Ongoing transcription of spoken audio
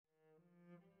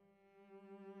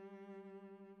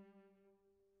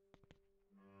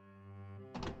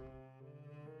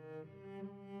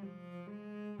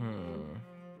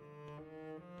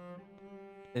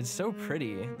It's so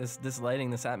pretty. This lighting,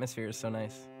 this atmosphere is so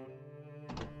nice.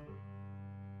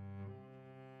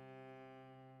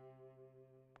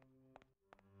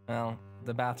 Well,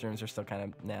 the bathrooms are still kind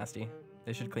of nasty.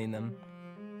 They should clean them.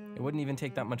 It wouldn't even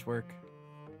take that much work.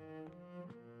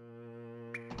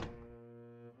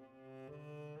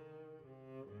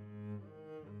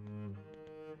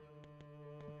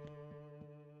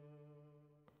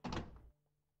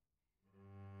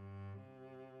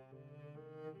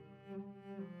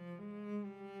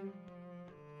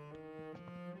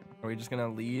 Are we just gonna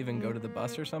leave and go to the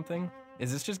bus or something?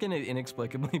 Is this just gonna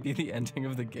inexplicably be the ending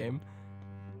of the game?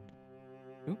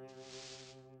 Ooh.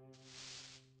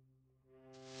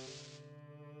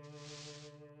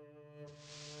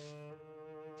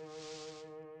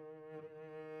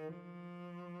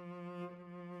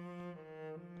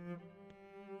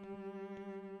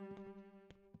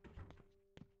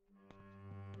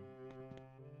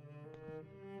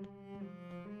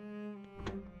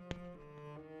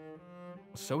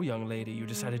 So, young lady, you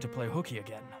decided to play hooky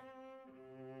again.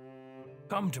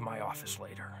 Come to my office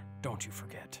later, don't you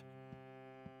forget.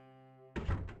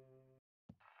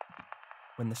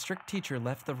 When the strict teacher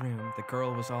left the room, the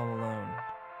girl was all alone.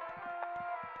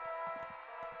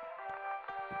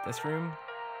 This room?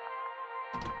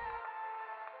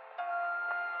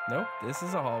 Nope, this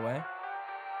is a hallway.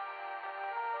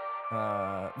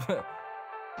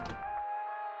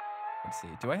 Let's see,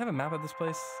 do I have a map of this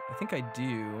place? I think I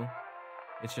do.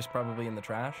 It's just probably in the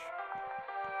trash.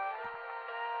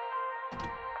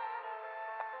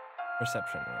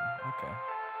 Reception room, okay.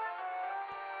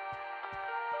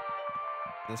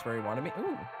 Is this where he wanted me?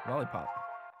 Ooh, lollipop.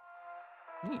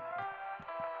 Neat.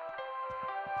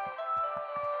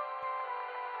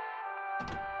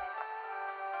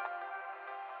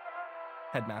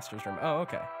 Headmaster's room, oh,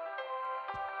 okay.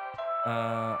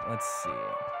 Let's see.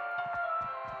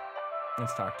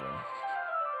 Let's talk to him.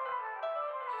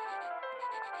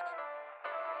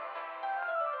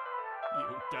 You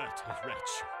dirty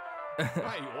wretch.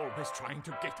 Why are you always trying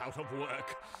to get out of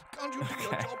work? Can't you do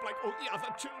your job like all the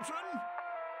other children?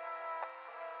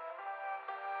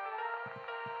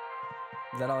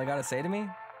 Is that all I gotta say to me?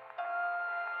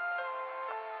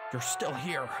 You're still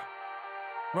here.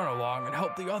 Run along and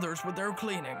help the others with their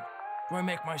cleaning. Do I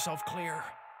make myself clear?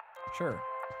 Sure.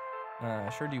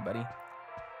 Sure do, buddy.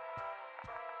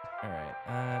 Alright,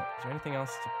 is there anything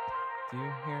else to do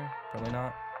here? Probably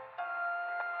not.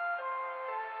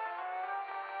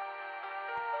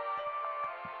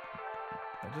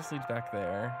 That just leads back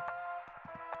there.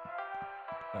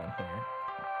 Down here.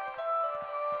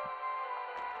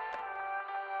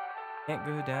 Can't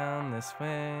go down this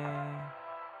way.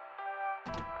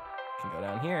 Can go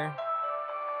down here.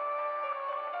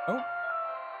 Oh.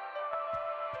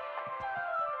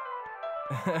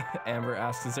 Amber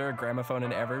asks, is there a gramophone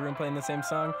in every room playing the same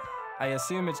song? I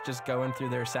assume it's just going through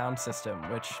their sound system,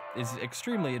 which is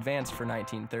extremely advanced for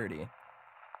 1930.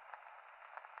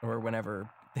 Or whenever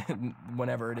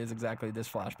it is exactly this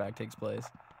flashback takes place.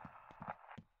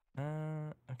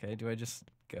 Okay, do I just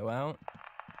go out?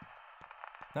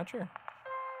 Not sure.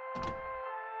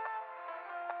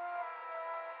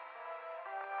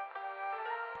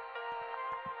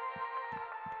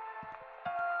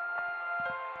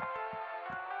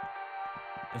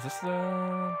 Is this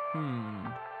the...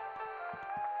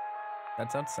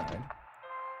 That's outside.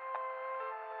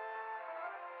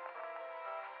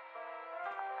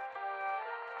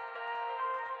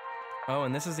 Oh,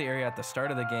 and this is the area at the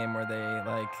start of the game where they,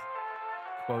 like,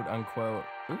 quote unquote...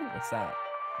 Ooh, what's that?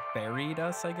 Buried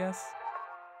us, I guess?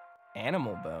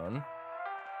 Animal bone.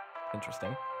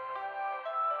 Interesting.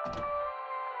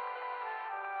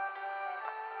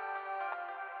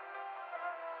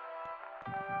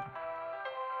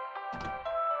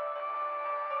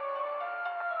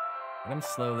 And I'm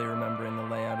slowly remembering the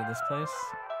layout of this place.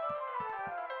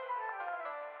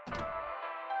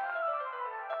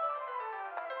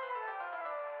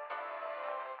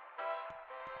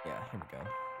 Yeah, here we go.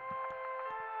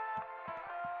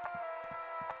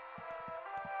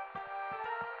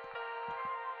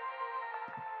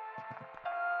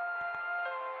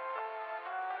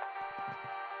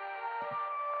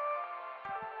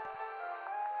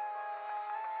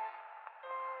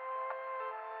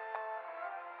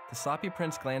 The sloppy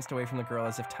prince glanced away from the girl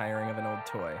as if tiring of an old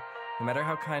toy. No matter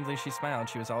how kindly she smiled,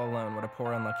 she was all alone. What a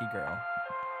poor, unlucky girl.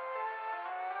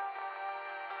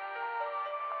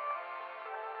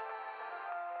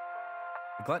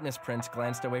 The gluttonous prince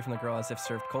glanced away from the girl as if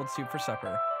served cold soup for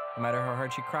supper. No matter how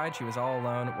hard she cried, she was all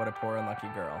alone. What a poor, unlucky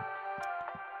girl.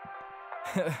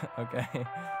 Okay.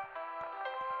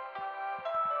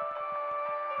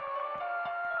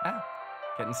 Ah,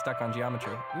 Getting stuck on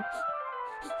geometry. Oop.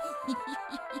 What's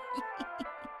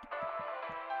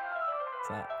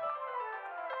that?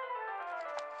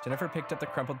 Jennifer picked up the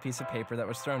crumpled piece of paper that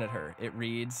was thrown at her. It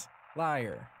reads,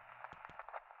 liar.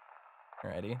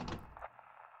 Alrighty.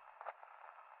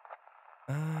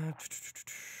 What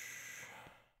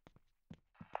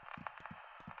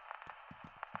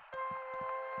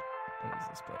is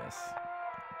this place?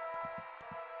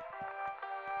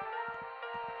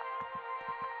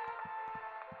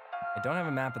 I don't have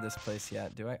a map of this place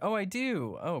yet, do I? Oh, I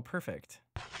do! Oh, perfect.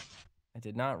 I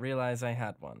did not realize I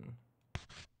had one.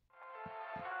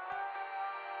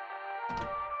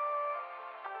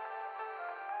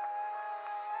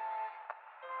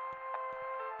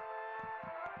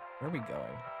 Where are we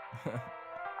going?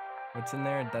 What's in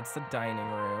there? That's the dining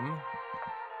room.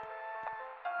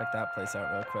 Check that place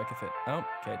out real quick if it... Oh,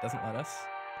 okay, it doesn't let us.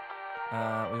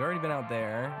 We've already been out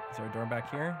there. Is there a door back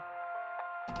here?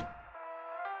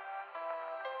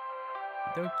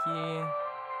 Dokie.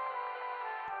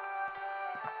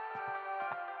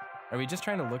 Are we just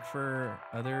trying to look for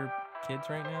other kids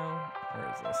right now? Where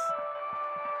is this?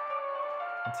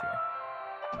 What's here?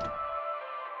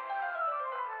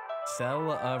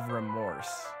 Cell of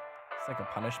Remorse. It's like a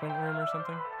punishment room or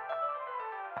something.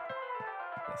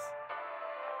 Yes.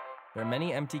 There are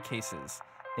many empty cases.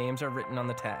 Names are written on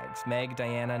the tags. Meg,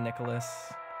 Diana,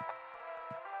 Nicholas.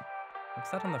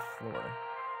 What's that on the floor?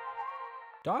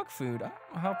 Dog food. Oh,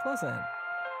 how pleasant.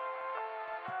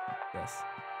 Yes.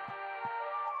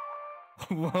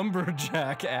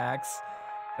 Lumberjack axe.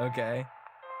 Okay.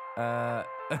 There's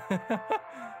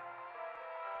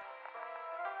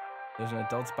an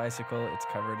adult's bicycle. It's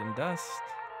covered in dust.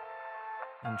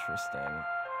 Interesting.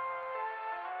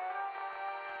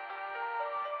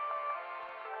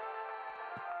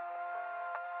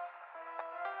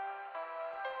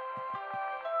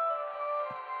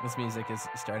 This music is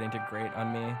starting to grate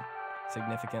on me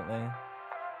significantly.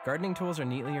 Gardening tools are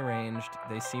neatly arranged.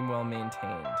 They seem well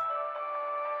maintained.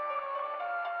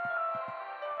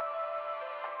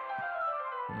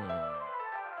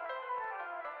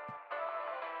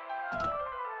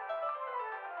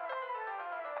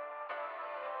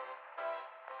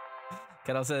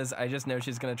 Kettle says, I just know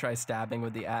she's gonna try stabbing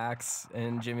with the axe.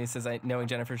 And Jimmy says, knowing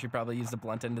Jennifer, she probably used the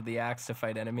blunt end of the axe to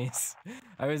fight enemies.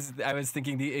 I was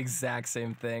thinking the exact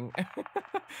same thing. There's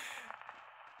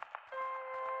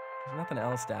nothing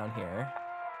else down here.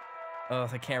 Oh,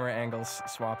 the camera angles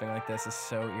swapping like this is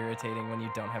so irritating when you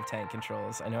don't have tank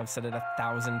controls. I know I've said it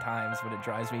 1,000 times, but it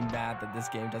drives me mad that this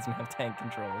game doesn't have tank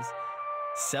controls.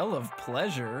 Cell of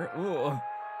Pleasure? Ooh.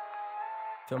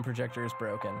 Film projector is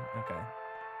broken. Okay.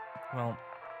 Well,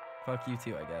 fuck you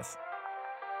too, I guess.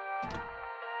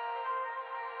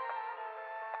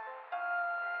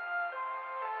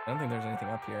 I don't think there's anything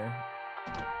up here.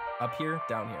 Up here?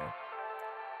 Down here.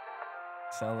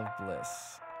 Cell of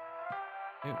Bliss.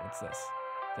 Ooh, what's this?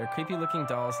 There are creepy-looking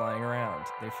dolls lying around.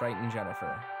 They frighten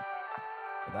Jennifer.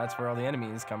 But that's where all the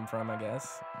enemies come from, I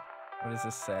guess. What does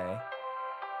this say?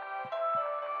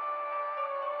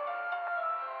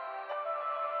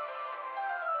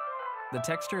 The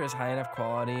texture is high enough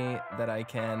quality that I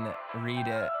can read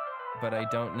it, but I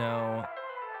don't know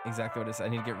exactly what it is. I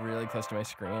need to get really close to my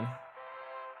screen.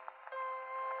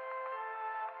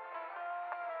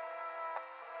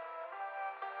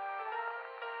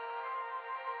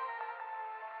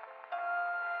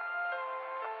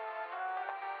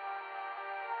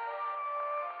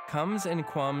 Comes and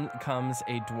comes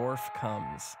a dwarf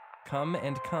comes. Come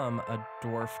and come a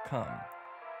dwarf come.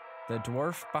 The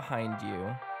dwarf behind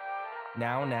you.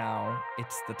 Now,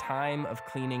 it's the time of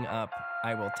cleaning up.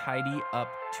 I will tidy up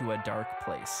to a dark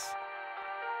place.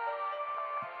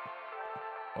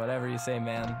 Whatever you say,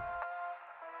 man.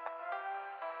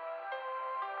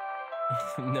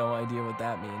 No idea what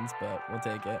that means, but we'll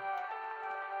take it.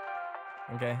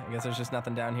 Okay, I guess there's just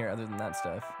nothing down here other than that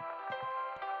stuff.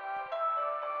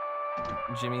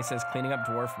 Jimmy says, cleaning up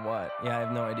dwarf what? Yeah, I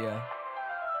have no idea.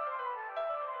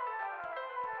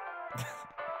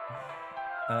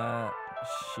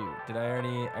 Shoot, did I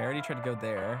already tried to go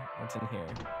there. What's in here?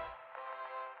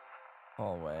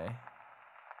 Hallway.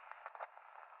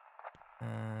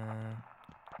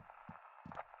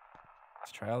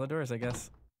 Let's try all the doors, I guess.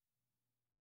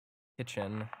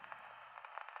 Kitchen.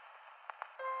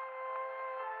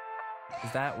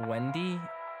 Is that Wendy?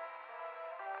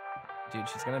 Dude,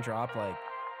 she's gonna drop like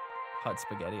hot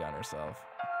spaghetti on herself.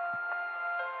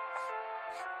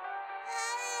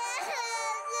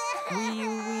 Wee,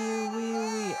 wee, wee,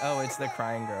 wee. Oh, it's the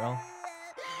crying girl.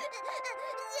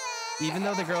 Even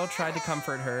though the girl tried to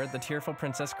comfort her, the tearful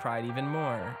princess cried even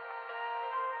more.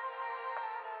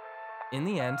 In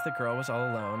the end, the girl was all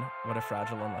alone. What a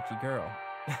fragile, unlucky girl.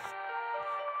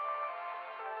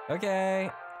 Okay.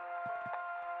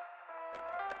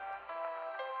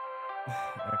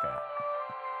 Okay.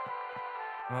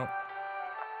 Well.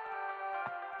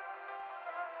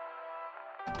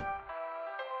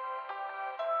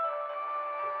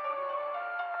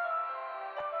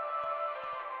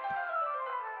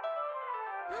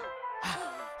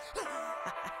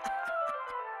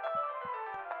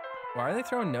 Why are they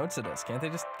throwing notes at us? Can't they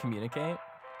just communicate?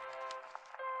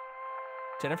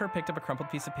 Jennifer picked up a crumpled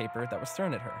piece of paper that was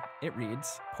thrown at her. It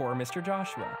reads, "Poor Mr.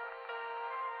 Joshua."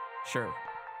 Sure.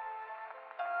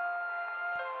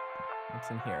 What's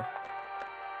in here?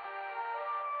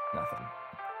 Nothing.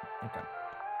 Okay.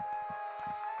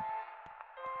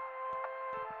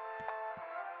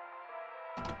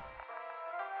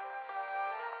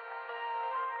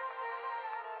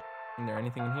 Is there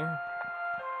anything in here?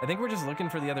 I think we're just looking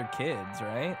for the other kids,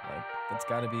 right? Like, that's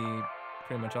gotta be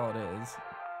pretty much all it is.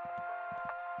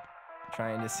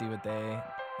 Trying to see what they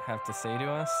have to say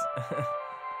to us.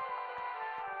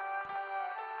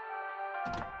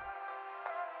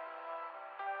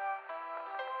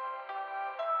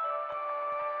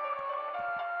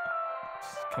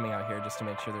 Just coming out here just to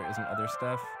make sure there isn't other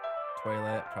stuff.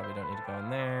 Toilet, probably don't need to go in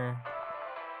there.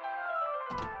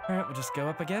 All right, we'll just go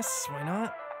up, I guess. Why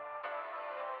not?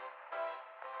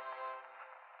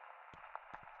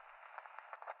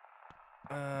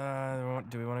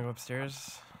 Do we want to go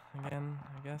upstairs again,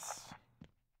 I guess?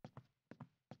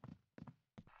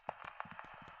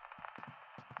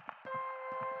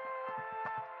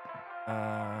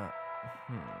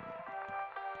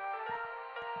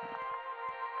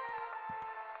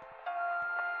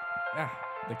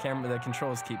 The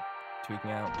controls keep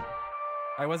tweaking out.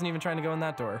 I wasn't even trying to go in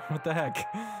that door. What the heck?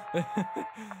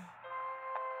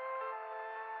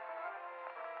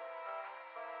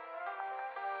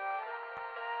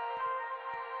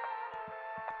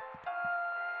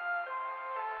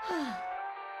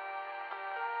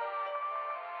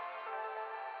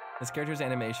 This character's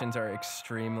animations are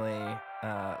extremely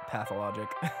pathologic.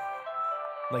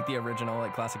 Like the original,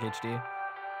 like classic HD.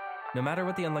 No matter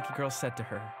what the unlucky girl said to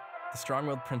her, the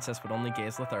strong-willed princess would only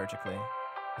gaze lethargically.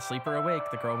 Asleep or awake,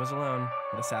 the girl was alone.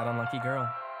 What a sad, unlucky girl.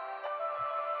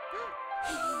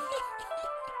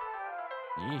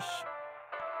 Yeesh.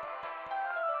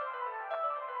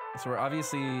 So we're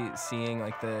obviously seeing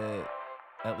like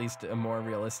at least a more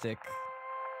realistic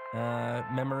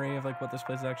memory of like what this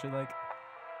place is actually like.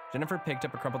 Jennifer picked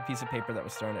up a crumpled piece of paper that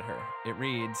was thrown at her. It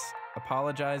reads,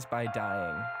 "Apologize by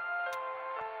dying."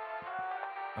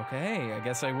 Okay, I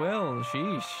guess I will.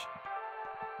 Sheesh.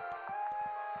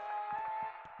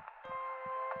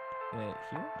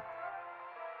 Here?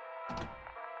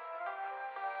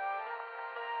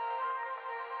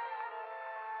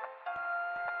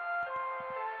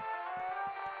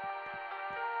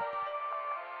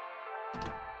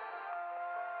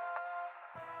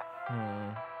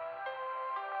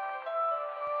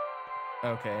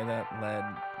 Okay, that led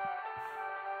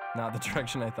not the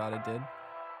direction I thought it did.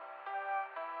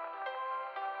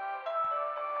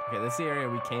 Okay, this is the area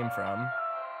we came from.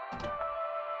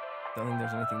 Don't think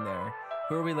there's anything there.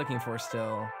 Who are we looking for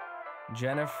still?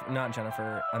 Not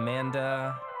Jennifer,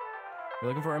 Amanda. We're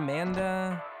looking for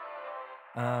Amanda.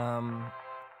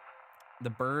 The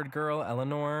bird girl,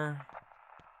 Eleanor,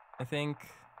 I think.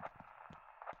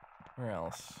 Where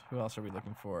else? Who else are we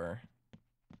looking for?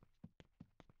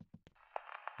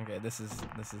 Okay, this is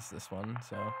this one,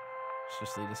 so let's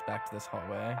just lead us back to this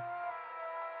hallway.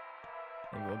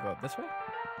 Maybe we'll go up this way?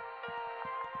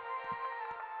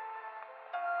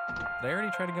 Did I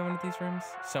already try to go into these rooms?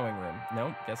 Sewing room.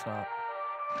 Nope, guess not.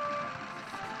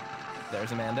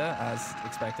 There's Amanda, as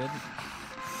expected.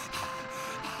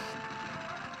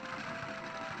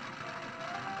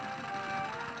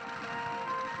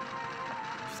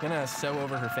 She's gonna sew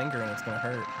over her finger and it's gonna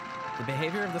hurt. The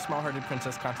behavior of the small-hearted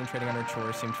princess concentrating on her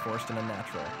chores seemed forced and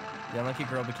unnatural. The unlucky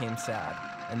girl became sad,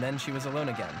 and then she was alone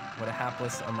again. What a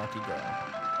hapless, unlucky girl.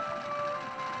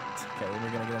 Okay,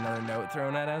 we're gonna get another note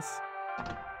thrown at us.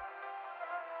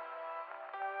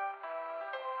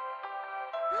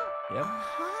 Yep.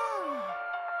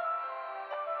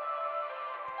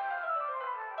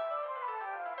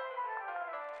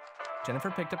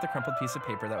 Jennifer picked up the crumpled piece of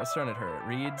paper that was thrown at her. It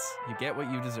reads, "You get what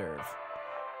you deserve."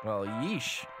 Well,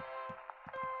 yeesh.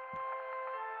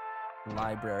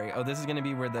 Library. Oh, this is gonna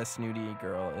be where the snooty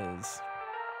girl is.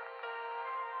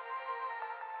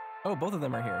 Oh, both of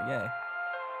them are here. Yay.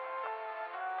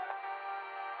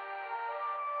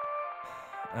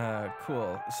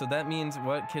 Cool. So that means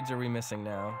what kids are we missing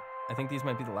now? I think these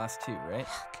might be the last two, right?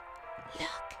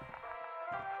 Look.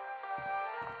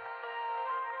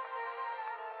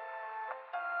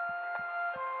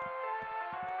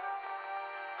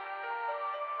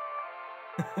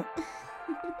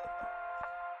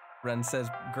 Ren says,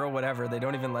 girl, whatever, they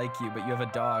don't even like you, but you have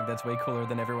a dog that's way cooler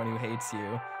than everyone who hates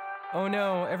you. Oh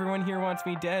no, everyone here wants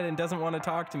me dead and doesn't want to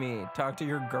talk to me. Talk to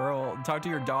your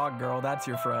dog, girl, that's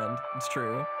your friend. It's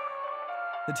true.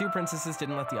 The two princesses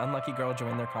didn't let the unlucky girl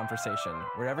join their conversation.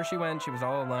 Wherever she went, she was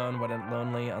all alone. What a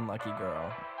lonely, unlucky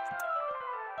girl.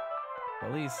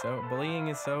 Bullying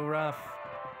is so rough.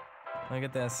 Look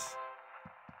at this.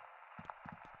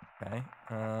 Okay.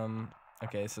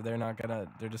 Okay, so they're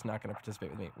just not gonna participate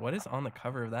with me. What is on the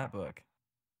cover of that book?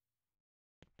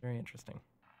 Very interesting.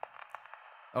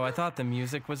 Oh, I thought the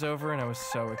music was over and I was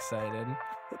so excited.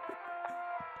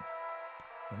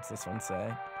 What's this one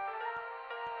say?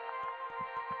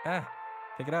 Ah,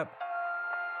 pick it up.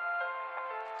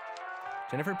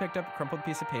 Jennifer picked up a crumpled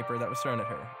piece of paper that was thrown at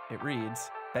her. It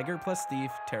reads, beggar plus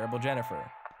thief, terrible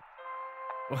Jennifer.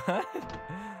 What?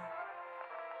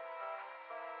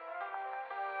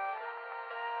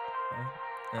 Okay.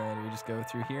 Do we just go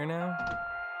through here now?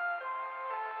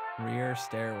 Rear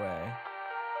stairway.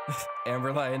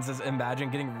 Amber Lion says, imagine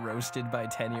getting roasted by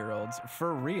 10-year-olds.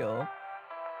 For real?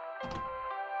 Can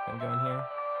I go in here?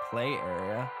 Play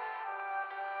area.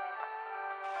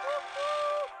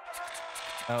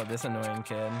 Oh, this annoying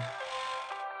kid.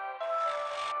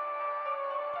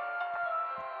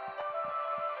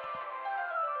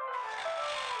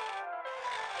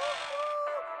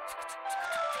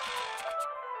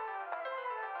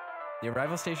 The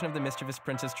arrival station of the mischievous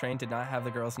princess train did not have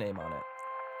the girl's name on it.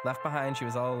 Left behind, she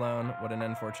was all alone. What an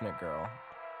unfortunate girl.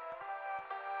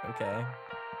 Okay.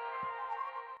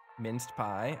 Minced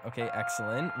pie. Okay,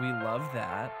 excellent. We love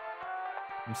that.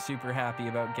 I'm super happy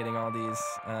about getting all these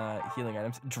healing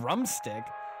items. Drumstick?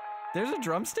 There's a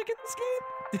drumstick in this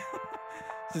game?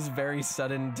 This is very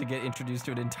sudden to get introduced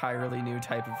to an entirely new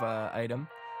type of item.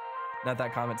 Not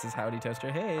that comment says, howdy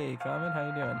toaster. Hey, comment, how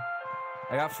you doing?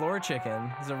 I got floor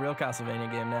chicken. This is a real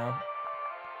Castlevania game now.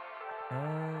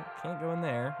 Can't go in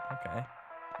there. Okay.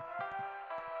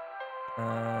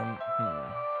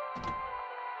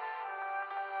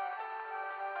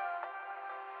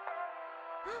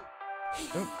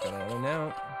 Oh, got another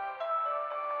note.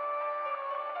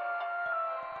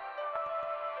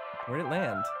 Where'd it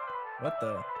land? What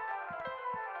the?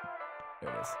 There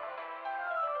it is.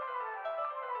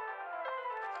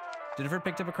 Jennifer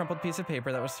picked up a crumpled piece of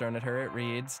paper that was thrown at her. It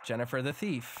reads, Jennifer the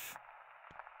Thief.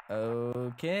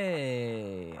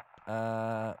 Okay.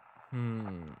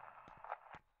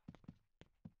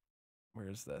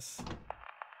 Where's this?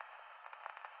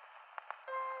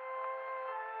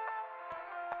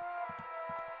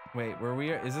 Wait,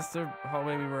 is this the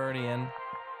hallway we were already in?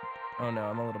 Oh no,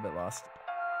 I'm a little bit lost.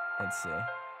 Let's see.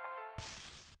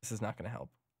 This is not gonna help.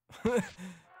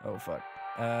 Oh fuck.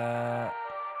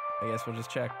 I guess we'll just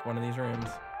check one of these rooms.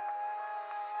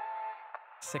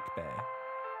 Sick bay.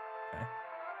 Okay.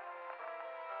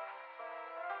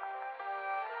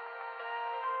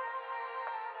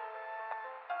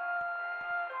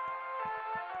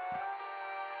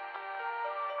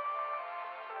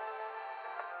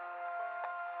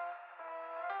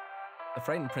 The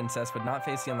frightened princess would not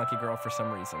face the unlucky girl for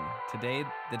some reason. Today,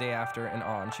 the day after, and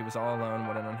on, she was all alone.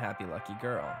 What an unhappy lucky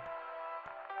girl.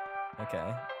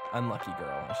 Okay. Unlucky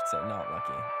girl, I should say, not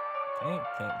lucky. Okay,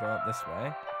 can't go up this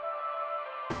way.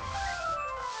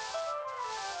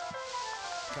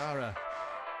 Kara.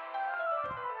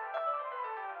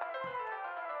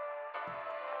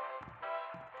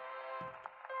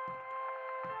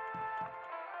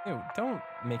 Ew, don't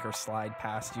make her slide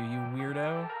past you, you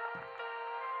weirdo.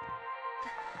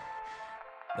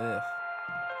 Ugh.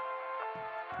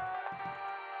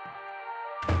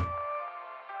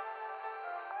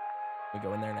 We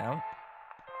go in there now?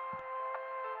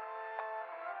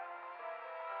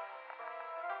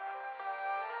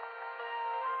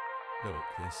 Look,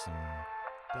 there's some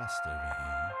dust over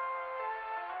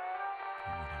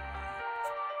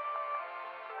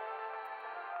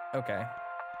here. Okay.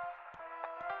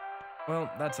 Well,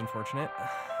 that's unfortunate.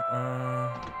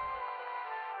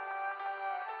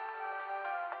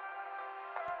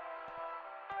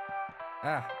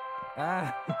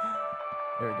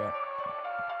 There we go.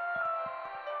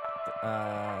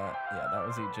 Yeah, that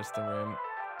was just the room.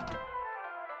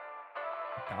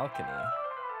 Balcony.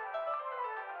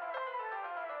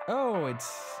 Oh,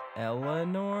 it's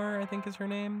Eleanor, I think is her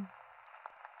name.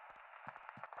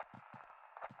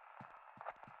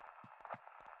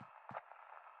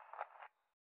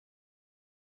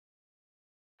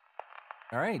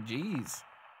 All right, geez.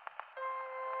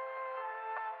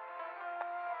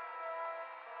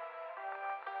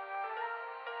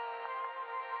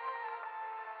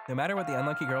 No matter what the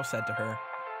unlucky girl said to her,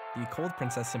 the cold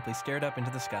princess simply stared up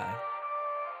into the sky.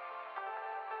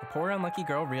 The poor unlucky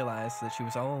girl realized that she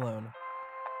was all alone.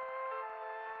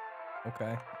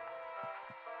 Okay.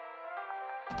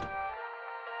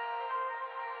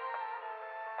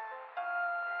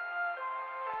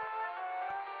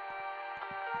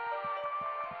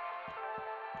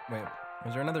 Wait,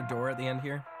 was there another door at the end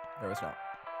here? There was not.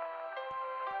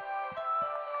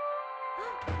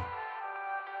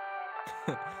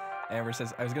 Amber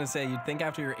says, I was gonna say, you'd think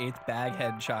after your 8th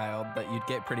baghead child that you'd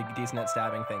get pretty decent at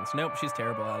stabbing things. Nope, she's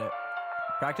terrible at it.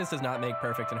 Practice does not make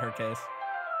perfect in her case.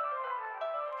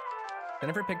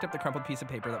 Jennifer picked up the crumpled piece of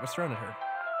paper that was thrown at her.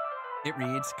 It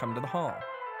reads, come to the hall.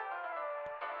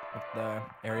 Like the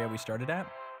area we started at.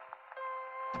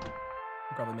 We'll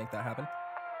probably make that happen.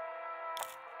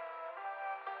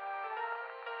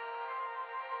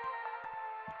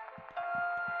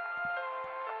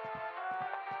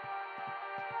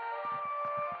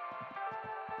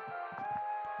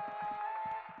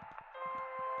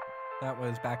 That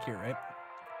was back here, right?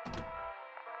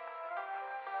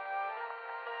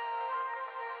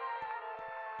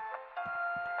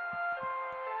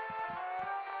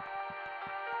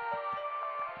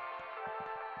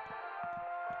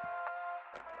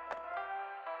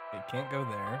 Okay, can't go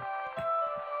there.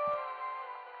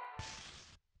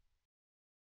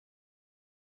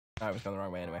 I was going the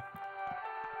wrong way anyway.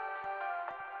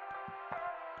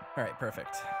 All right,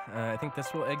 perfect. I think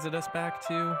this will exit us back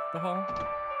to the hall.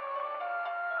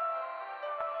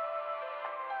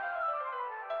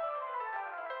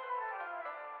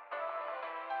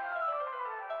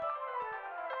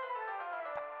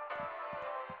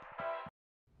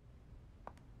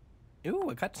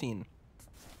 Ooh, a cutscene.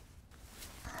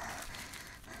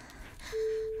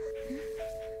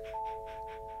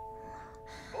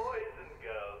 Boys and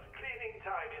girls, cleaning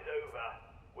time is over.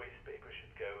 Waste paper should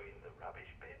go in the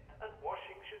rubbish bin, and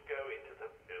washing should go into the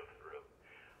filth room.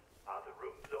 Are the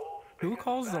rooms all spick Who and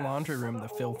calls the span, laundry room the all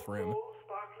filth room?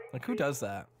 sparkling Like, who clean? does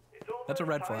that? It's That's a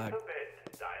red almost time flag. for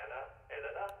bed. Diana,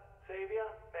 Eleanor,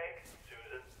 Xavier, Meg,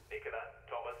 Susan, Nicola,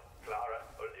 Thomas, Clara,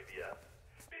 Olivia.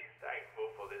 Be thankful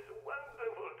for this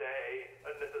wonderful day,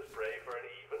 and let us pray for an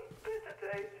even better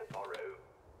day tomorrow.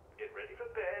 Get ready for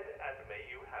bed, and may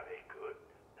you have a good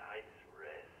night's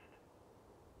rest.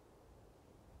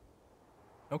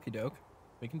 Okie doke.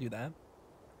 We can do that.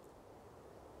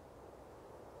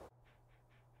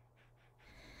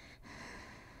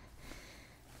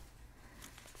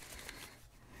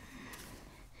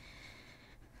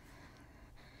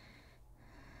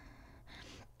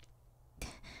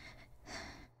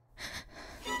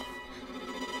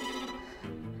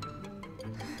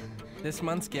 This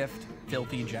month's gift,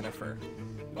 Filthy Jennifer.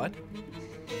 What?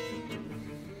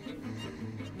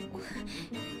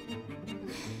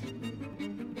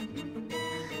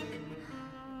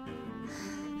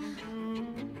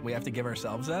 We have to give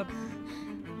ourselves up?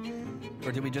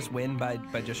 Or did we just win by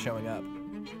just showing up?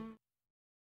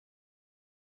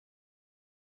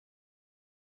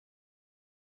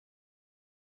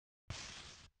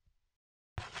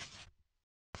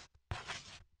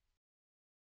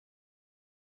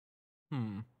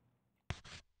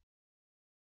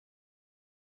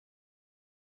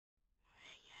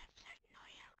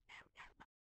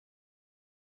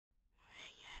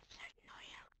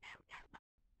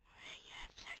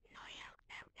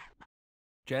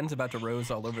 Jen's about to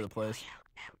rose all over the place.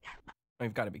 Oh,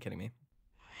 you've got to be kidding me.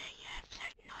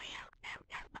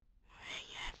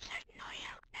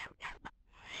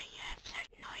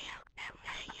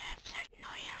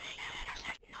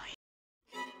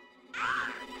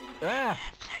 Ah!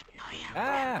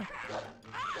 Ah!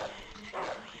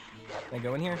 Can I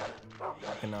go in here?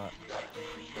 I cannot.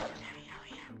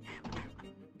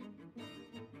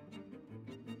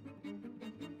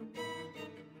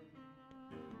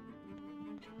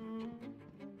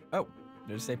 Oh,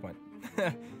 there's a save point.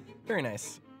 Very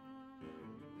nice.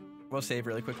 We'll save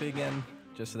really quickly again,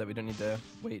 just so that we don't need to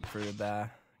wait for the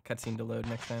cutscene to load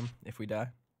next time if we die.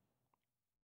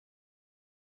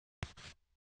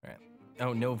 Alright.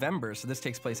 Oh, November, so this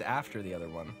takes place after the other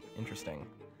one. Interesting.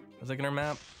 I was looking at our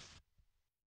map.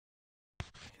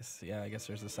 I guess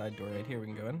there's a side door right here we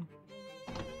can go in.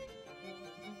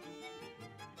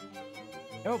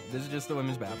 Oh, this is just the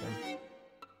women's bathroom.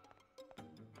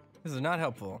 This is not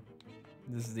helpful.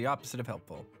 This is the opposite of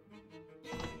helpful.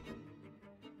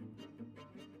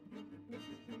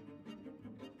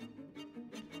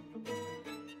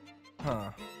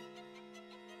 Huh.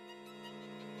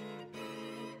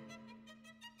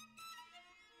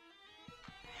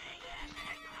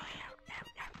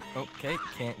 Okay,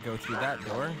 can't go through that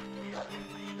door.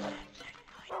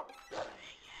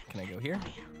 Can I go here?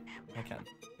 I can.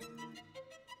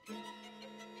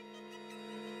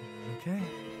 Okay.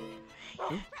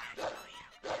 Ooh.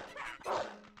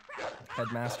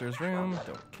 Headmaster's room.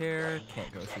 Don't care.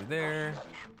 Can't go through there.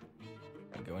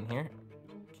 Can go in here.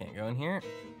 Can't go in here.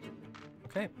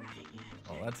 Okay.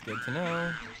 Well, that's good to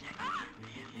know.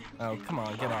 Oh, come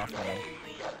on, get off me.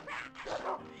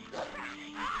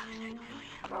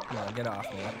 Come on, get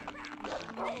off me.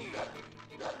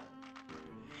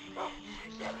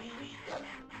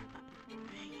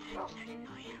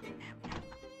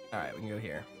 Alright, we can go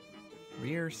here.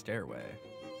 Rear stairway.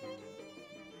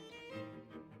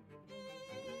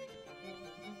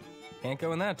 Can't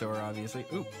go in that door, obviously.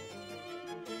 Ooh.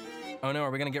 Oh no,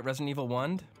 are we gonna get Resident Evil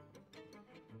 1'd?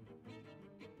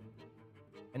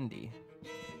 Endy.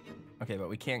 Okay, but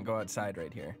we can't go outside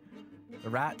right here. The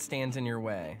rat stands in your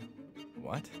way.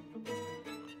 What?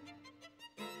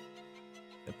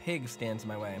 The pig stands in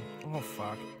my way. Oh,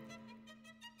 fuck.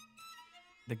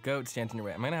 The goat stands in your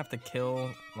way. Am I gonna have to kill,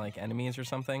 like, enemies or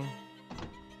something?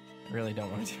 I really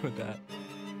don't want to deal with that.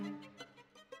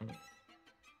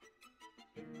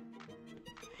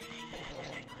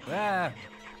 Ah!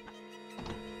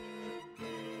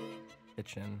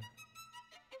 Kitchen.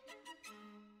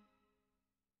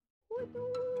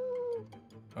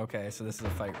 Okay, so this is a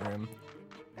fight room.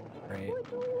 Great.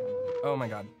 Oh my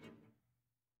god.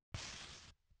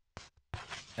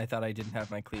 I thought I didn't have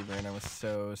my cleaver and I was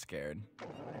so scared.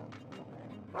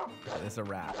 There's a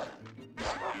rat.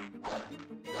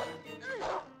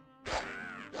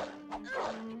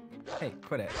 Hey,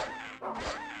 quit it.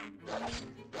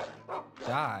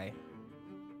 Die.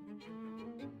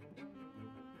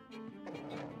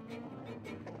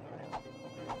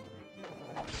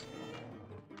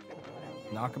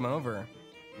 Knock him over.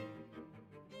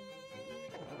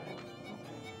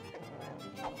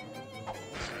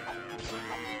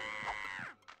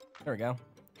 There we go.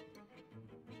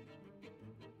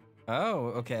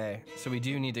 Oh, okay. So we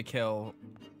do need to kill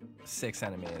 6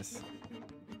 enemies.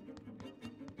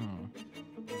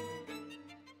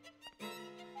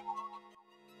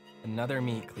 Another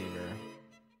meat cleaver.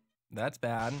 That's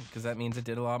bad, because that means it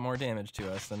did a lot more damage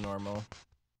to us than normal.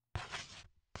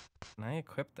 Can I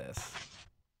equip this?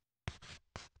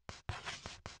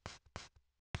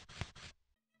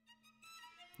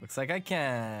 Looks like I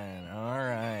can. All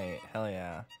right. Hell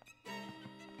yeah.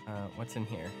 What's in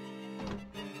here?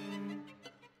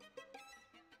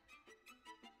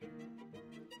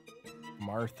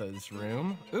 Martha's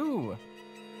room. Ooh.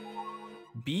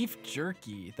 Beef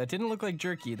jerky. That didn't look like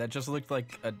jerky. That just looked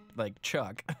like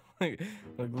chuck. like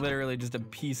literally just a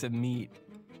piece of meat.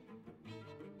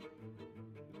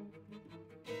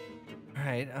 All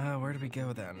right. Where do we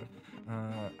go then?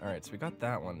 All right. So we got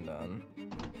that one done.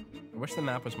 I wish the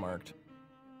map was marked.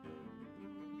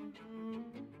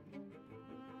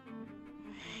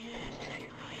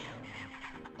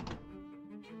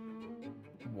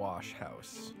 Wash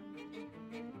house.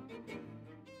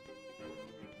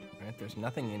 Alright, there's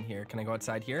nothing in here. Can I go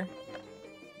outside here?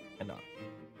 Cannot.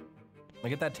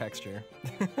 Look at that texture.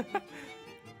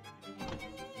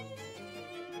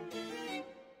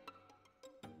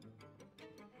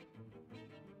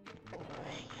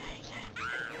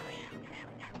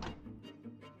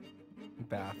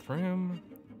 Bathroom.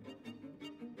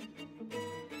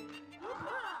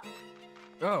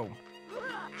 Oh.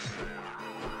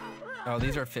 Oh,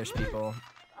 these are fish people.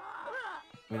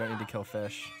 We don't need to kill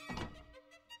fish.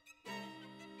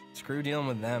 Screw dealing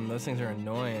with them. Those things are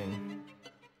annoying.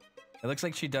 It looks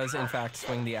like she does, in fact,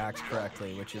 swing the axe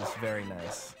correctly, which is very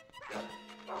nice.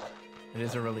 It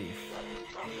is a relief.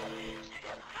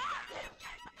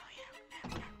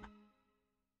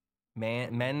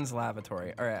 Men's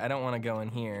lavatory. All right, I don't want to go in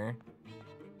here.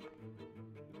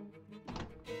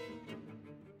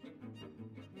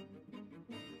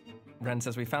 Ren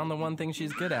says, we found the one thing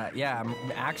she's good at. Yeah,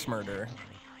 axe murder.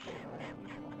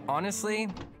 Honestly,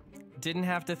 didn't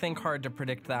have to think hard to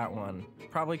predict that one.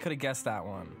 Probably could have guessed that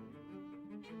one.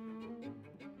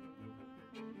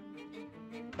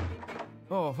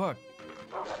 Oh, fuck.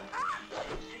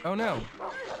 Oh, no.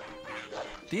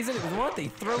 These are, what? They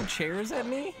throw chairs at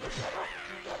me?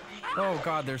 Oh,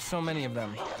 God, there's so many of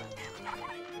them.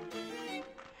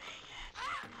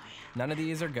 None of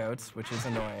these are goats, which is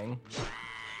annoying.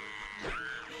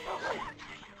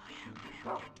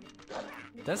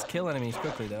 Does kill enemies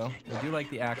quickly, though. I do like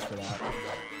the axe for that.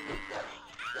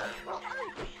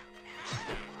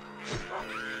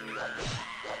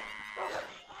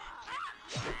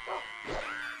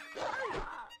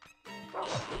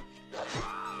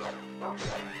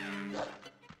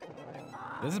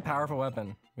 This is a powerful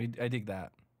weapon. I dig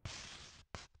that.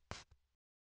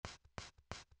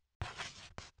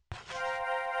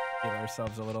 Heal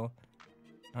ourselves a little.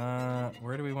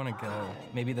 Where do we want to go?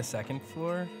 Maybe the second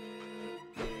floor?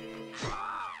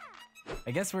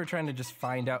 I guess we're trying to just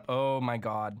find out. Oh my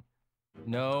god.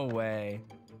 No way.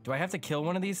 Do I have to kill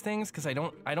one of these things? Because I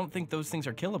don't think those things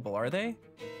are killable, are they?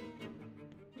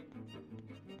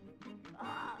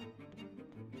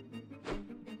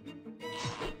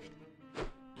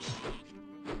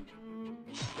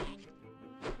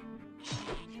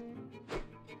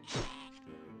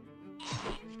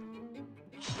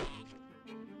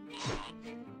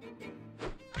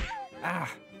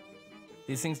 Ah!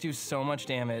 These things do so much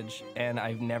damage, and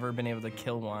I've never been able to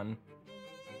kill one.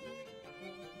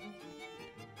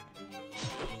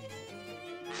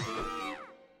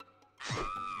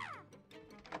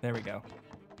 There we go.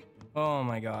 Oh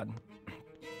my god.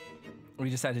 We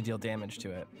just had to deal damage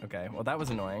to it. Okay, well that was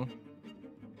annoying.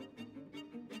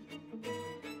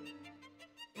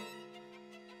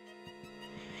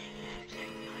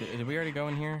 Did we already go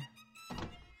in here?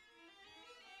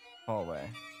 Hallway.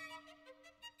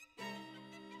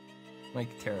 I'm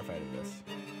like terrified of this.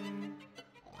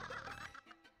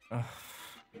 Ugh.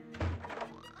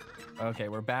 Okay,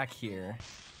 we're back here.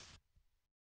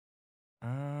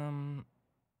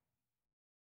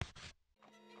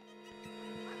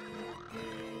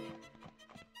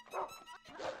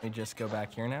 We just go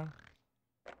back here now?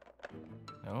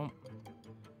 Nope.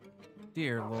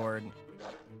 Dear Lord.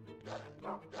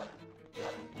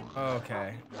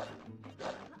 Okay.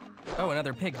 Oh,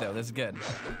 another pig though. This is good.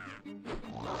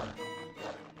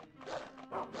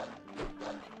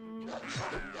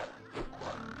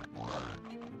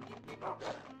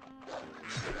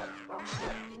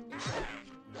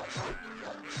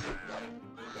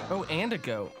 Oh, and a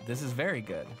goat. This is very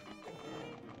good.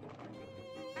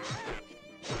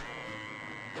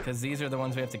 Because these are the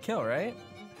ones we have to kill, right?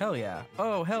 Hell yeah.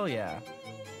 Oh, hell yeah.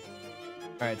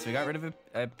 All right, so we got rid of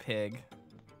a pig.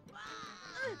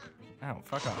 Ow,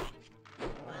 fuck off.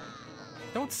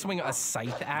 Don't swing a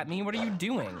scythe at me. What are you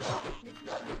doing?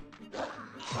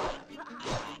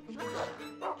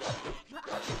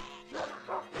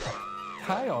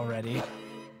 Die already.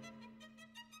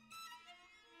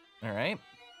 All right.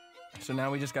 So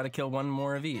now we just got to kill one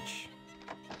more of each.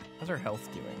 How's our health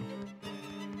doing?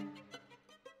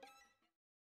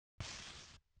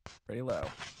 Pretty low.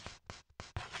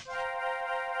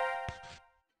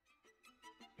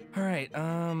 All right,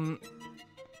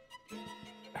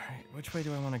 which way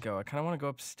do I want to go? I kind of want to go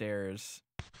upstairs.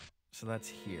 So that's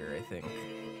here, I think.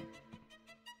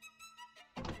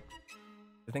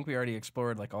 I think we already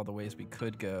explored like all the ways we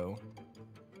could go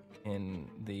in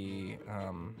the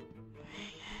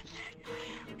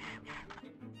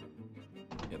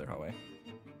other hallway.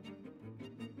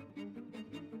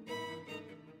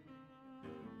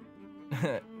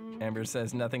 Amber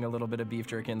says nothing a little bit of beef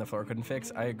jerky in the floor couldn't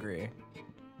fix. I agree.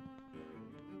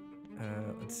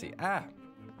 Let's see. Ah!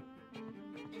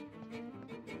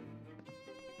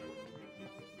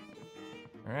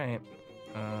 Alright.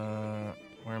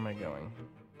 Where am I going?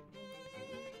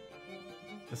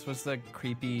 This was the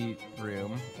creepy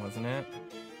room, wasn't it?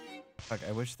 Fuck,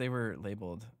 I wish they were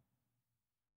labeled.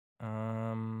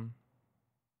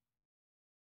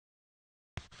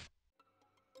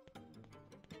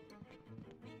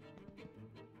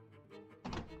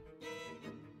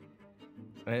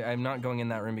 I'm not going in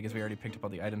that room because we already picked up all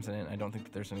the items in it. I don't think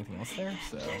that there's anything else there,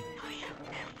 so...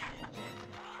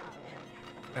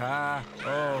 Ah!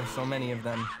 Oh, so many of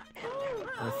them.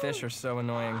 The fish are so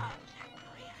annoying.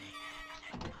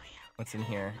 What's in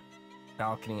here?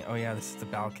 Balcony. Oh yeah, this is the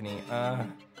balcony.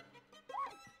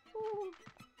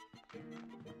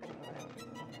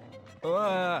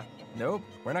 Nope,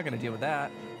 we're not gonna deal with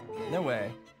that. No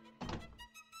way.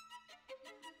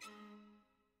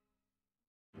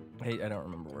 Hey, I don't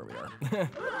remember where we are.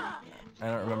 I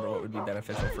don't remember what would be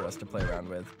beneficial for us to play around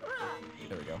with.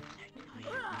 There we go.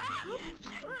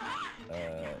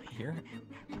 Here?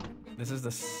 This is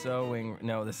the sewing...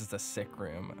 No, this is the sick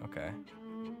room. Okay.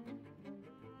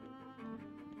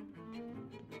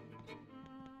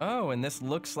 Oh, and this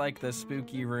looks like the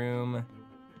spooky room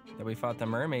that we fought the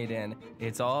mermaid in.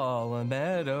 It's all a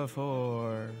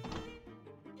metaphor.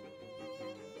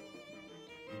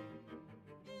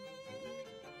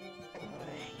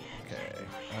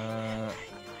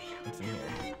 What's in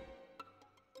here?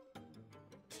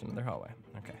 Just another hallway.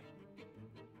 Okay.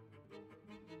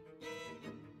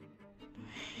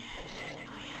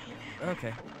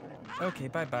 Okay. Okay,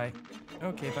 bye-bye.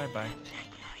 Okay, bye-bye.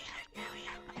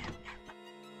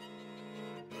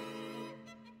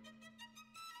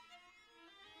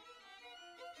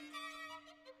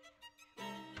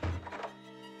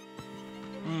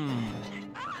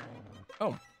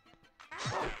 Oh.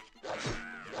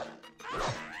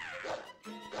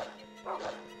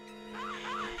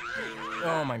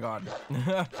 Oh my god.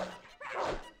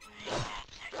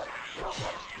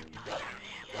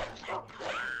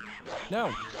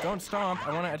 No, don't stomp.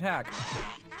 I want to attack.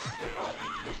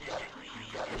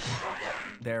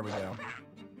 There we go.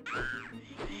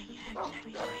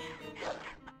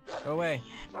 Go away.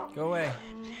 Go away.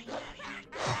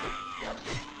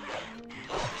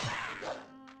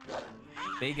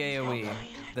 Big AoE.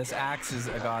 This axe is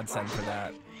a godsend for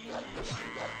that.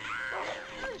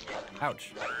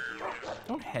 Ouch.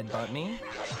 Don't headbutt me.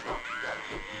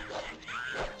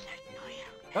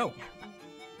 Oh.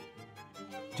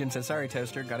 Jim says, sorry,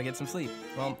 Toaster, gotta get some sleep.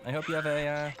 Well, I hope you have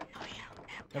a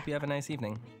nice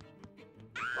evening.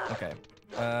 Okay.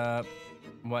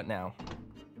 What now?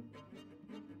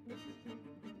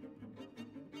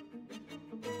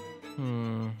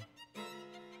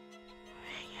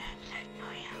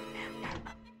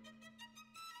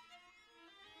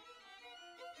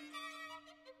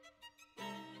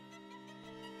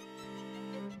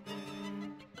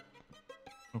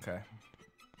 Okay.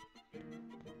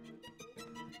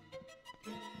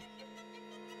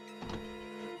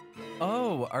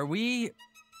 Oh, are we...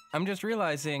 I'm just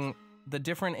realizing the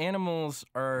different animals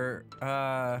are,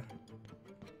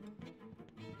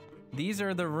 these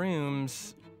are the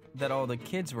rooms that all the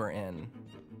kids were in,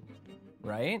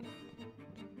 right?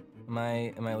 Am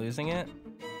I losing it?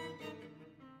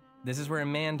 This is where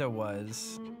Amanda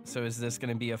was, so is this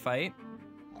gonna be a fight?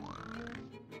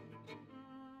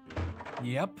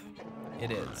 Yep,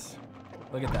 it is.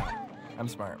 Look at that. I'm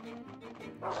smart.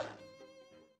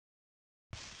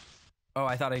 Oh,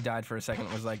 I thought I died for a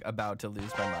second, was like about to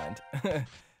lose my mind.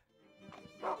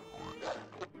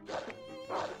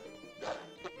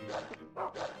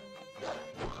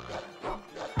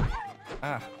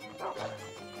 Ah.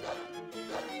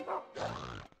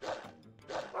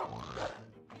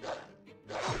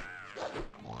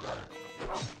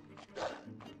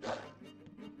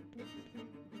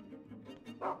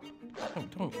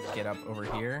 Don't get up over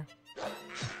here.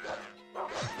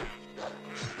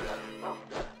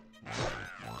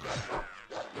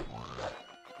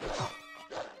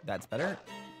 That's better.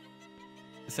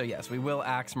 So yes, we will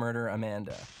axe murder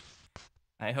Amanda.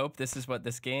 I hope this is what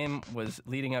this game was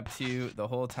leading up to the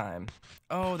whole time.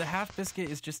 Oh, the half biscuit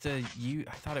is just I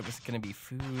thought it was gonna be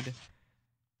food.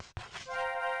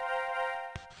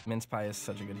 Mince pie is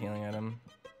such a good healing item.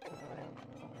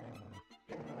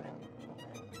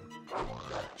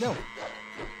 No!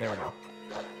 There we go.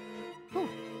 Whew. All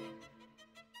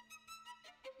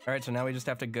right, so now we just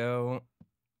have to go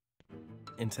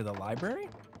into the library,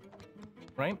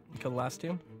 right? Kill the last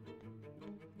two.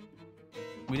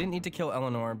 We didn't need to kill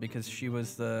Eleanor because she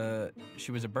was a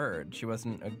bird. She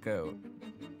wasn't a goat.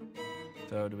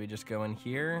 So do we just go in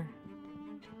here?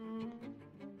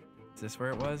 Is this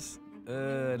where it was?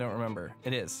 I don't remember.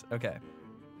 It is. Okay.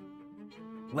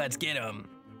 Let's get him.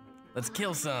 Let's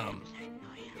kill some.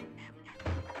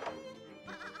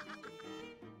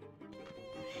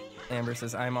 Amber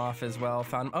says, I'm off as well.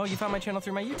 Oh, you found my channel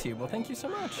through my YouTube. Well, thank you so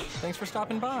much. Thanks for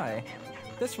stopping by.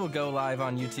 This will go live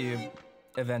on YouTube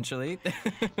eventually.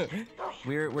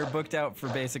 We're booked out for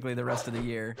basically the rest of the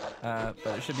year, but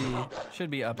it should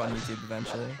be up on YouTube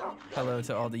eventually. Hello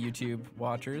to all the YouTube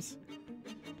watchers.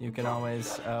 You can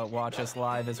always watch us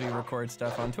live as we record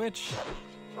stuff on Twitch.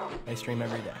 I stream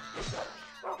every day.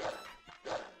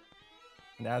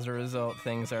 And as a result,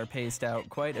 things are paced out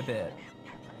quite a bit.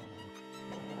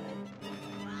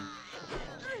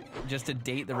 Just to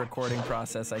date the recording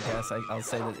process, I guess, I'll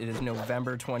say that it is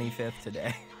November 25th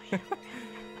today.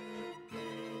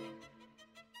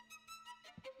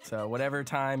 So whatever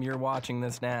time you're watching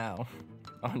this now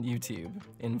on YouTube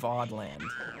in VOD land,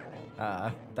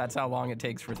 that's how long it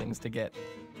takes for things to get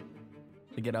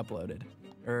uploaded.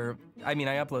 Or, I mean,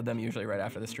 I upload them usually right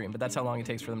after the stream, but that's how long it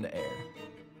takes for them to air.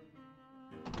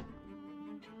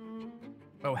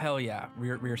 Oh, hell yeah,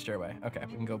 rear stairway. Okay,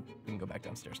 we can go back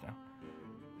downstairs now.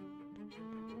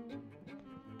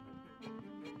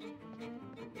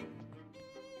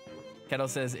 Kettle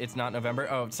says it's not November.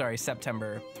 Oh, sorry,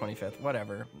 September 25th.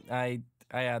 Whatever. I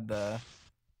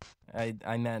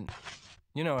meant,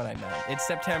 you know what I meant. It's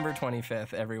September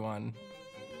 25th, everyone.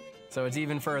 So it's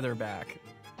even further back.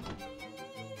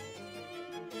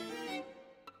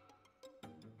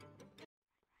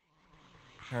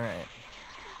 All right.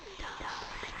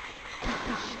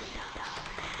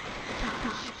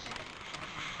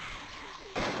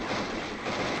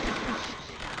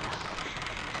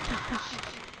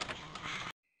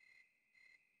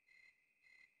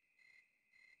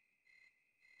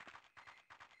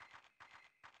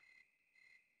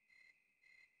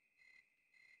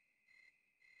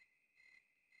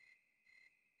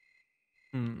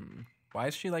 Why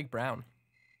is she like brown?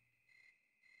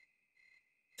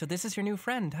 So this is your new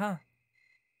friend, huh?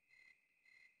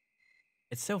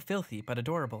 It's so filthy, but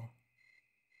adorable.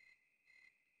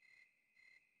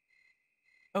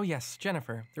 Oh yes,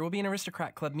 Jennifer. There will be an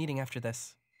aristocrat club meeting after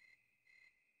this.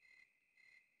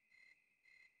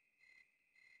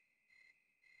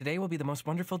 Today will be the most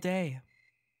wonderful day.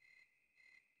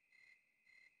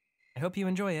 I hope you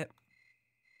enjoy it.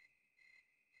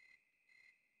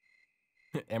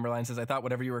 Amberline says, I thought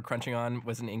whatever you were crunching on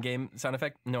was an in-game sound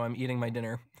effect. No, I'm eating my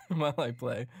dinner while I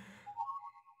play.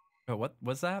 Oh, what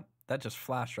was that? That just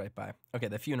flashed right by. Okay,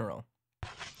 the funeral.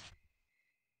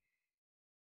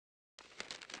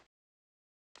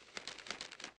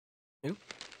 Oop.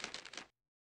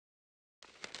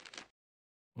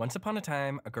 Once upon a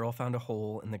time, a girl found a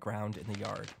hole in the ground in the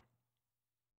yard.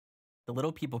 The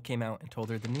little people came out and told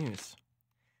her the news.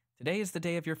 Today is the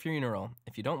day of your funeral.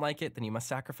 If you don't like it, then you must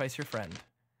sacrifice your friend.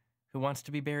 Who wants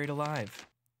to be buried alive?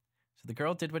 So the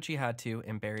girl did what she had to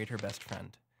and buried her best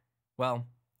friend. Well,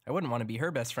 I wouldn't want to be her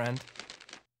best friend.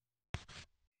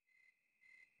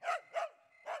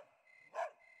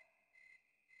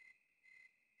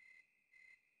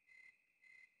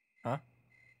 Huh?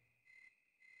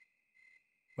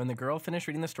 When the girl finished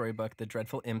reading the storybook, the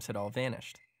dreadful imps had all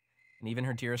vanished, and even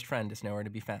her dearest friend is nowhere to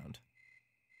be found.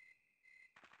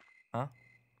 Huh?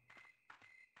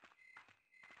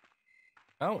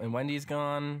 Oh, and Wendy's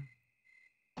gone.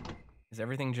 Is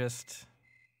everything just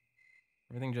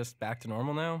back to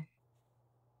normal now?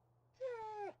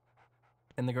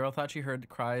 And the girl thought she heard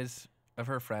cries of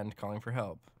her friend calling for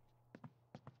help.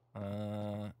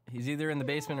 He's either in the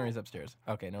basement or he's upstairs.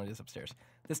 Okay, no, he's upstairs.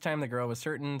 This time the girl was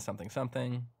certain something.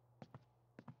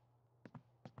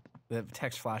 The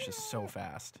text flashes so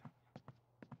fast.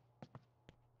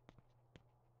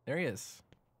 There he is.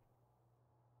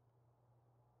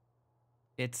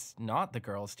 It's not the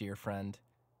girl's dear friend.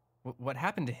 What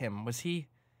happened to him? Was he...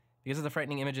 Because of the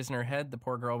frightening images in her head, the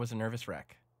poor girl was a nervous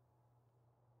wreck.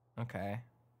 Okay.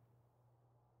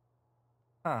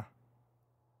 Huh.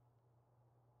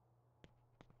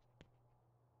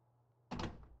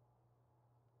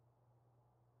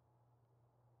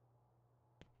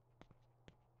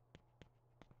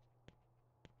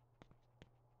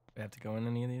 Do I have to go in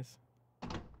any of these?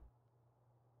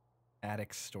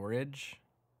 Attic storage.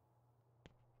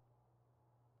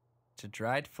 It's a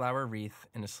dried flower wreath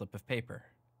in a slip of paper.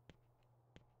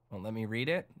 Won't let me read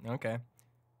it? Okay.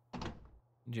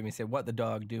 Jimmy said, what the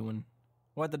dog doing?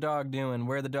 What the dog doing?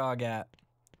 Where the dog at?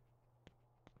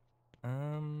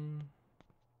 Do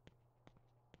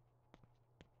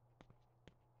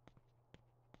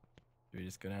we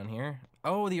just go down here?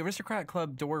 Oh, the Aristocrat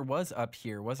Club door was up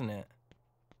here, wasn't it?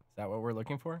 Is that what we're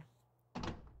looking for?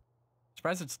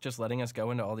 Surprised it's just letting us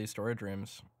go into all these storage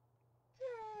rooms.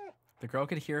 The girl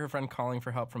could hear her friend calling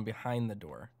for help from behind the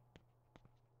door.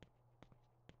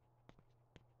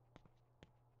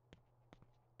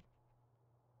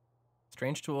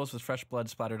 Strange tools with fresh blood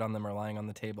splattered on them are lying on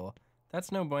the table.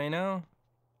 That's no bueno.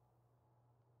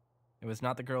 It was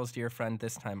not the girl's dear friend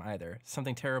this time either.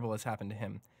 Something terrible has happened to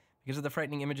him. Because of the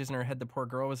frightening images in her head, the poor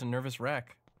girl was a nervous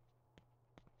wreck.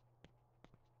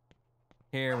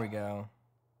 Here we go.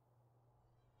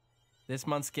 This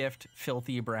month's gift,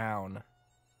 Filthy Brown.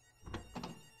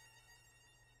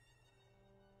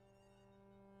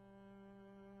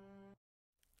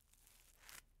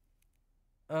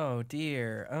 Oh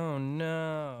dear. Oh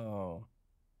no.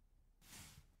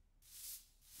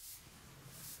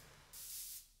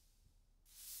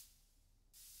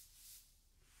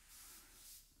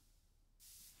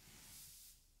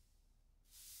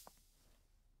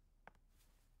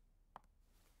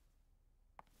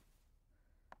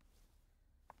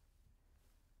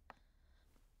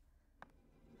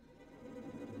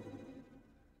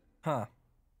 Huh.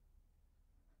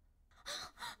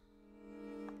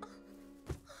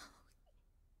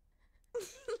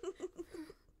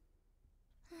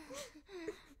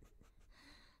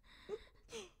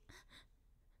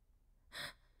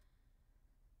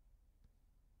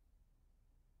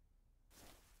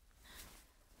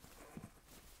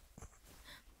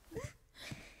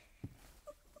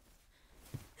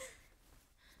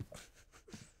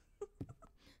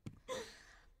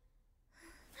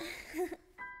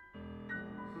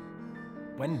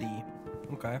 Wendy.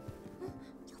 Okay.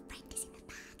 Your friend is in the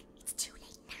bag. It's too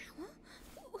late now.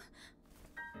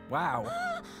 Wow.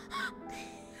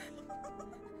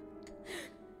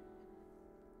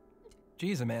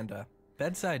 Jeez, Amanda.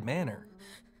 Bedside manner.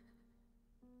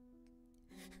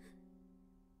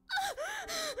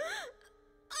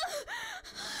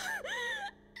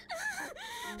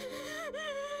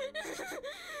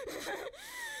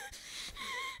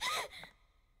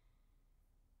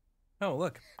 Oh,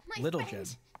 look. My Little friend.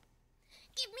 Jen.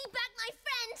 Give me back my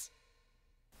friend!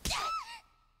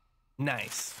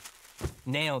 Nice.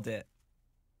 Nailed it.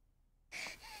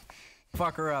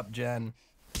 Fuck her up, Jen.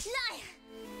 Liar!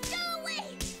 Go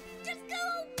away! Just go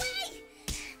away!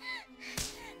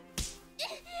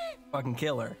 Fucking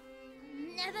kill her.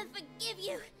 Never forgive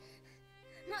you.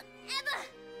 Not ever!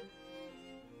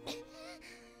 And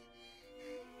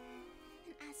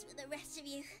as for the rest of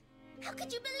you, how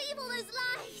could you believe all those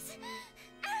lies?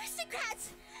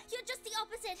 Aristocrats! You're just the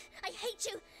opposite. I hate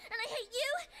you, and I hate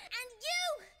you, and you!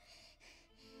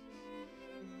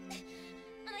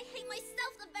 And I hate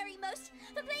myself the very most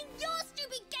for playing your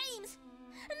stupid games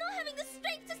and not having the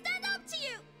strength to stand up to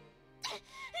you.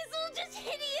 It's all just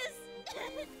hideous.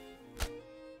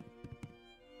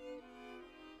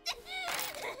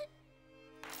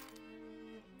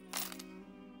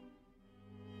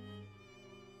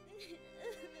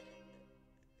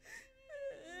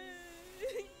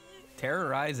 Tear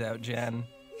her eyes out, Jen.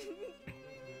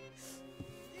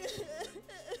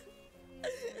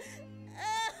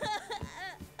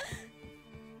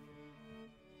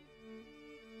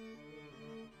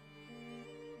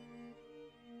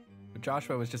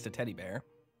 Joshua was just a teddy bear.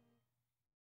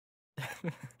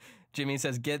 Jimmy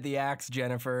says, get the axe,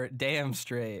 Jennifer. Damn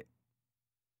straight.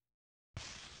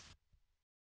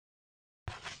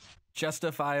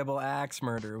 Justifiable axe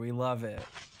murder. We love it.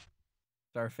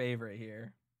 It's our favorite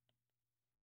here.